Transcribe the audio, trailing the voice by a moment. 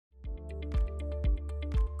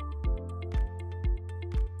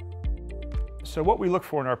So what we look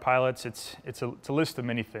for in our pilots, it's a list of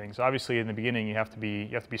many things. Obviously, in the beginning, you have to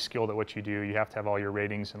be skilled at what you do. You have to have all your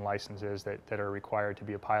ratings and licenses that are required to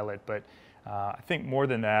be a pilot. But I think more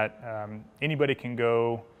than that, anybody can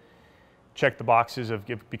go check the boxes of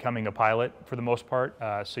becoming a pilot for the most part.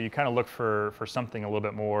 So you kind of look for something a little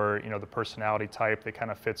bit more, the personality type that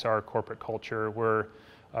kind of fits our corporate culture. We're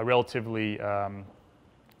a relatively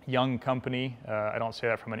young company. I don't say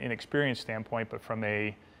that from an inexperienced standpoint, but from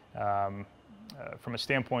a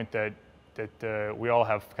standpoint that we all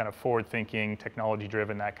have kind of forward-thinking,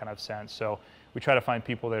 technology-driven, that kind of sense. So we try to find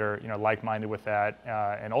people that are like-minded with that,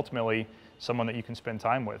 and ultimately someone that you can spend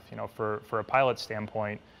time with. For a pilot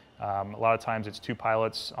standpoint, a lot of times it's two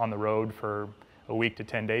pilots on the road for a week to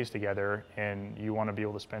 10 days together, and you want to be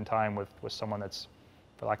able to spend time with someone that's,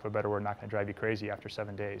 for lack of a better word, not going to drive you crazy after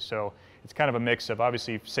 7 days. So it's kind of a mix of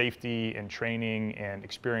obviously safety and training and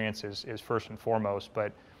experience is first and foremost,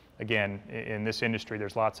 but again, in this industry,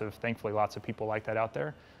 there's thankfully lots of people like that out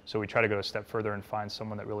there. So we try to go a step further and find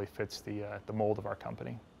someone that really fits the mold of our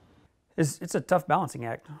company. It's a tough balancing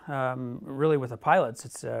act. Really, with the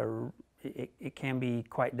pilots, it can be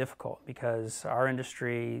quite difficult because our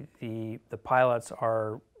industry, the pilots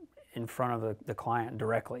are in front of the client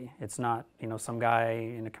directly. It's not some guy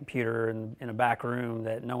in a computer in a back room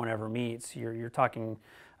that no one ever meets. You're talking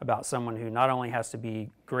about someone who not only has to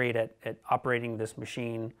be great at operating this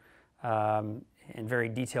machine and very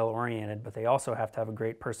detail oriented, but they also have to have a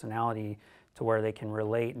great personality to where they can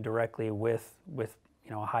relate directly with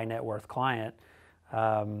a high net worth client,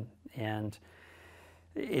 and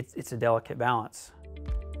it's a delicate balance.